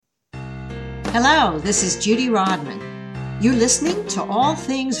Hello, this is Judy Rodman. You're listening to All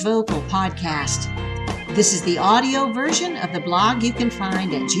Things Vocal podcast. This is the audio version of the blog you can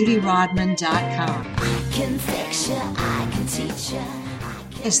find at judyrodman.com. I can fix you, I can teach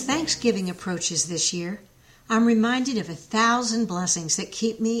you. As Thanksgiving approaches this year, I'm reminded of 1,000 blessings that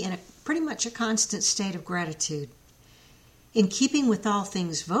keep me in pretty much a constant state of gratitude. In keeping with All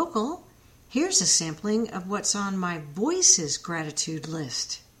Things Vocal, here's a sampling of what's on my Voices gratitude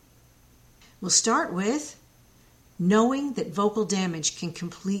list. We'll start with knowing that vocal damage can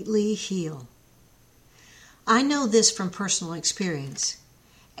completely heal. I know this from personal experience,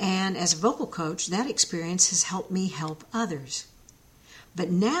 and as a vocal coach, that experience has helped me help others. But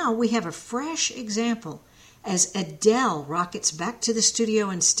now we have a fresh example as Adele rockets back to the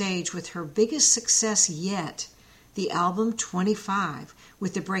studio and stage with her biggest success yet, the album 25,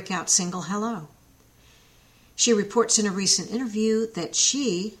 with the breakout single Hello. She reports in a recent interview that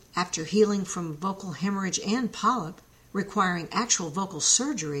she, after healing from vocal hemorrhage and polyp, requiring actual vocal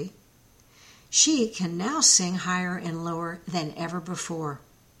surgery, she can now sing higher and lower than ever before.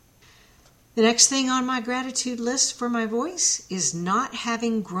 The next thing on my gratitude list for my voice is not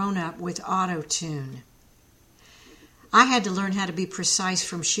having grown up with auto-tune. I had to learn how to be precise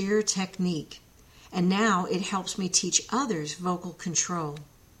from sheer technique, and now it helps me teach others vocal control.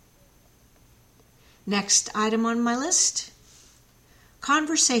 Next item on my list,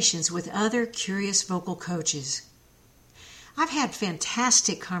 conversations with other curious vocal coaches. I've had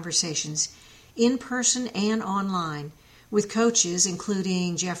fantastic conversations in person and online with coaches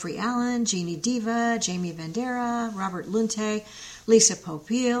including Jeffrey Allen, Jeannie Diva, Jamie Vandera, Robert Lunte, Lisa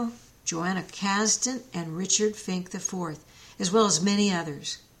Popeil, Joanna Kasdan, and Richard Fink IV, as well as many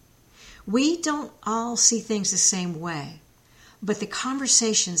others. We don't all see things the same way, but the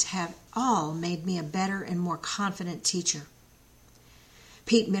conversations have all made me a better and more confident teacher.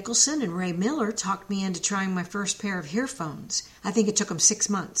 Pete Mickelson and Ray Miller talked me into trying my first pair of earphones. I think it took them 6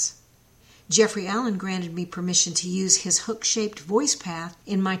 months. Jeffrey Allen granted me permission to use his hook-shaped voice path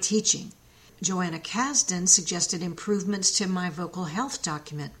in my teaching. Joanna Kasdan suggested improvements to my vocal health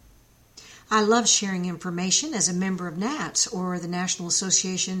document. I love sharing information as a member of NATS, or the National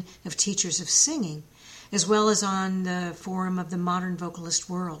Association of Teachers of Singing, as well as on the forum of the Modern Vocalist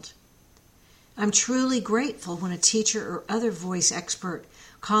World. I'm truly grateful when a teacher or other voice expert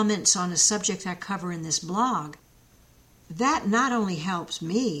comments on a subject I cover in this blog. That not only helps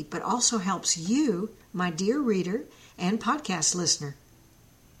me, but also helps you, my dear reader and podcast listener.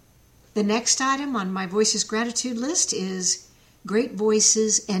 The next item on my Voices gratitude list is great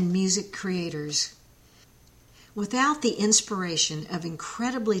voices and music creators. Without the inspiration of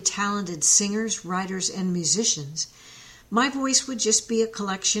incredibly talented singers, writers, and musicians, my voice would just be a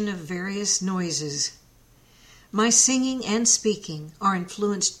collection of various noises. My singing and speaking are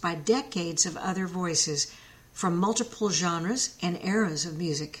influenced by decades of other voices from multiple genres and eras of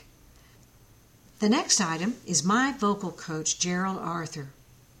music. The next item is my vocal coach, Gerald Arthur.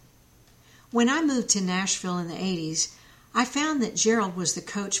 When I moved to Nashville in the 80s, I found that Gerald was the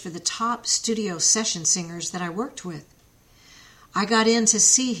coach for the top studio session singers that I worked with. I got in to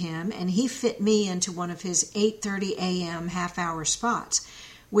see him, and he fit me into one of his 8:30 a.m. half-hour spots,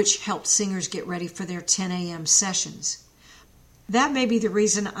 which helped singers get ready for their 10 a.m. sessions. That may be the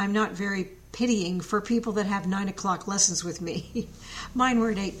reason I'm not very pitying for people that have 9 o'clock lessons with me. Mine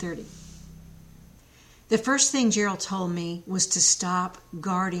were at 8:30. The first thing Gerald told me was to stop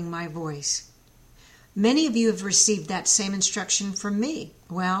guarding my voice. Many of you have received that same instruction from me.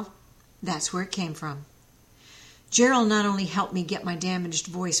 Well, that's where it came from. Gerald not only helped me get my damaged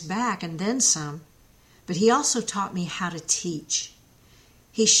voice back and then some, but he also taught me how to teach.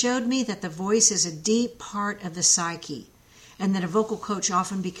 He showed me that the voice is a deep part of the psyche, and that a vocal coach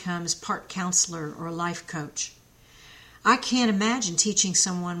often becomes part counselor or life coach. I can't imagine teaching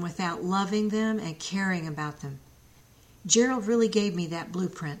someone without loving them and caring about them. Gerald really gave me that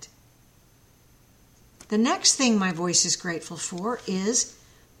blueprint. The next thing my voice is grateful for is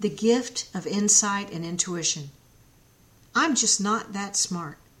the gift of insight and intuition. I'm just not that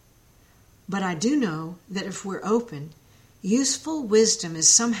smart. But I do know that if we're open, useful wisdom is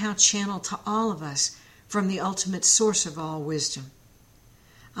somehow channeled to all of us from the ultimate source of all wisdom.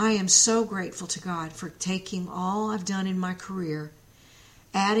 I am so grateful to God for taking all I've done in my career,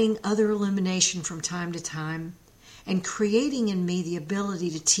 adding other illumination from time to time, and creating in me the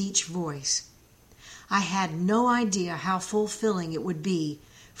ability to teach voice. I had no idea how fulfilling it would be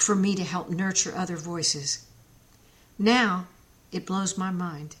for me to help nurture other voices. Now, it blows my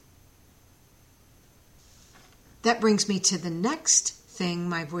mind. That brings me to the next thing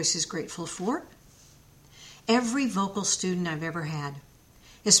my voice is grateful for. Every vocal student I've ever had,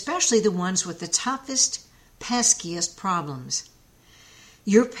 especially the ones with the toughest, peskiest problems.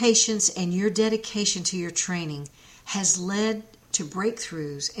 Your patience and your dedication to your training has led to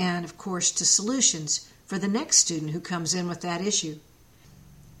breakthroughs and, of course, to solutions for the next student who comes in with that issue.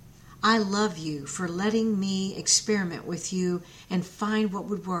 I love you for letting me experiment with you and find what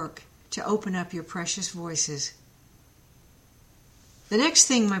would work to open up your precious voices. The next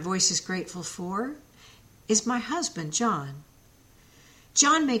thing my voice is grateful for is my husband, John.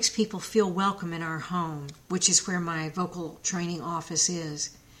 John makes people feel welcome in our home, which is where my vocal training office is,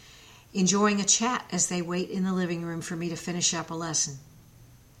 enjoying a chat as they wait in the living room for me to finish up a lesson.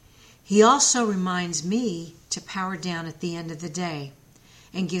 He also reminds me to power down at the end of the day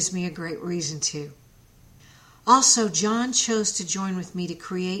and gives me a great reason to. Also, John chose to join with me to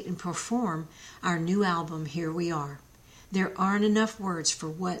create and perform our new album, Here We Are. There aren't enough words for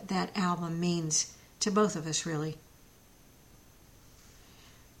what that album means to both of us, really.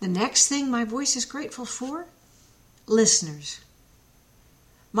 The next thing my voice is grateful for? Listeners.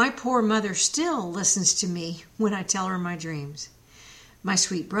 My poor mother still listens to me when I tell her my dreams. My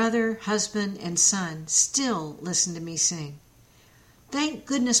sweet brother, husband, and son still listen to me sing. Thank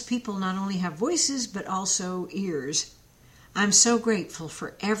goodness people not only have voices, but also ears. I'm so grateful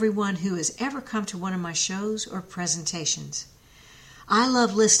for everyone who has ever come to one of my shows or presentations. I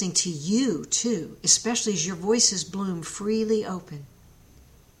love listening to you, too, especially as your voices bloom freely open.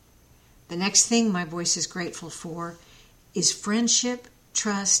 The next thing my voice is grateful for is friendship,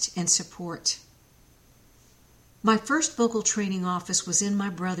 trust, and support. My first vocal training office was in my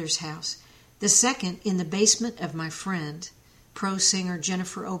brother's house, the second in the basement of my friend, pro singer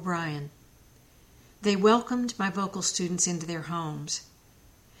Jennifer O'Brien. They welcomed my vocal students into their homes.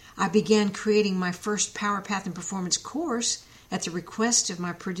 I began creating my first Power Path and Performance course at the request of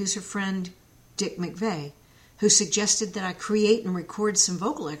my producer friend, Dick McVeigh, who suggested that I create and record some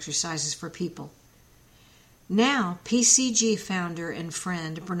vocal exercises for people. Now, PCG founder and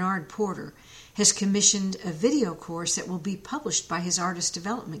friend Bernard Porter has commissioned a video course that will be published by his artist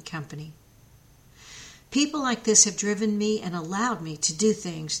development company. People like this have driven me and allowed me to do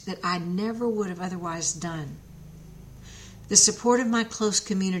things that I never would have otherwise done. The support of my close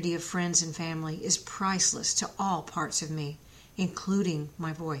community of friends and family is priceless to all parts of me, including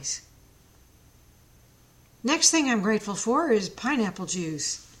my voice. Next thing I'm grateful for is pineapple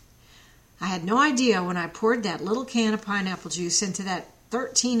juice. I had no idea when I poured that little can of pineapple juice into that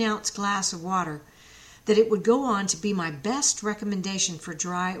 13-ounce glass of water that it would go on to be my best recommendation for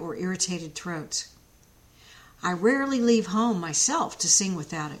dry or irritated throats. I rarely leave home myself to sing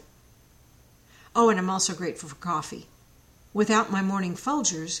without it. Oh, and I'm also grateful for coffee. Without my morning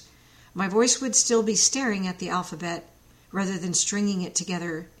Folgers, my voice would still be staring at the alphabet rather than stringing it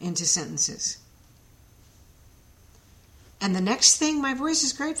together into sentences. And the next thing my voice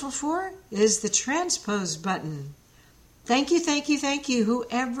is grateful for is the transpose button. Thank you,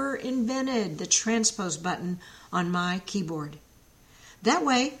 whoever invented the transpose button on my keyboard. That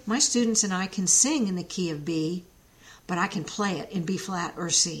way, my students and I can sing in the key of B, but I can play it in B flat or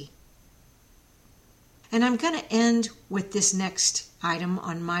C. And I'm going to end with this next item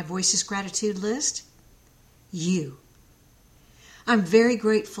on my Voices Gratitude list. You. I'm very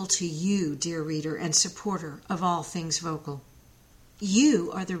grateful to you, dear reader and supporter of all things vocal.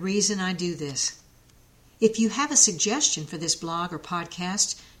 You are the reason I do this. If you have a suggestion for this blog or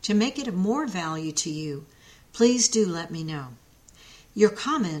podcast to make it of more value to you, please do let me know. Your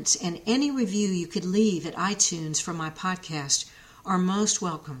comments and any review you could leave at iTunes for my podcast are most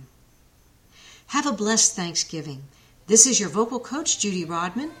welcome. Have a blessed Thanksgiving. This is your vocal coach, Judy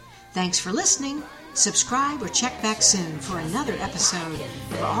Rodman. Thanks for listening. Subscribe or check back soon for another episode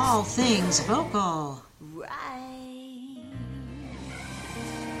of All Things Vocal. Right.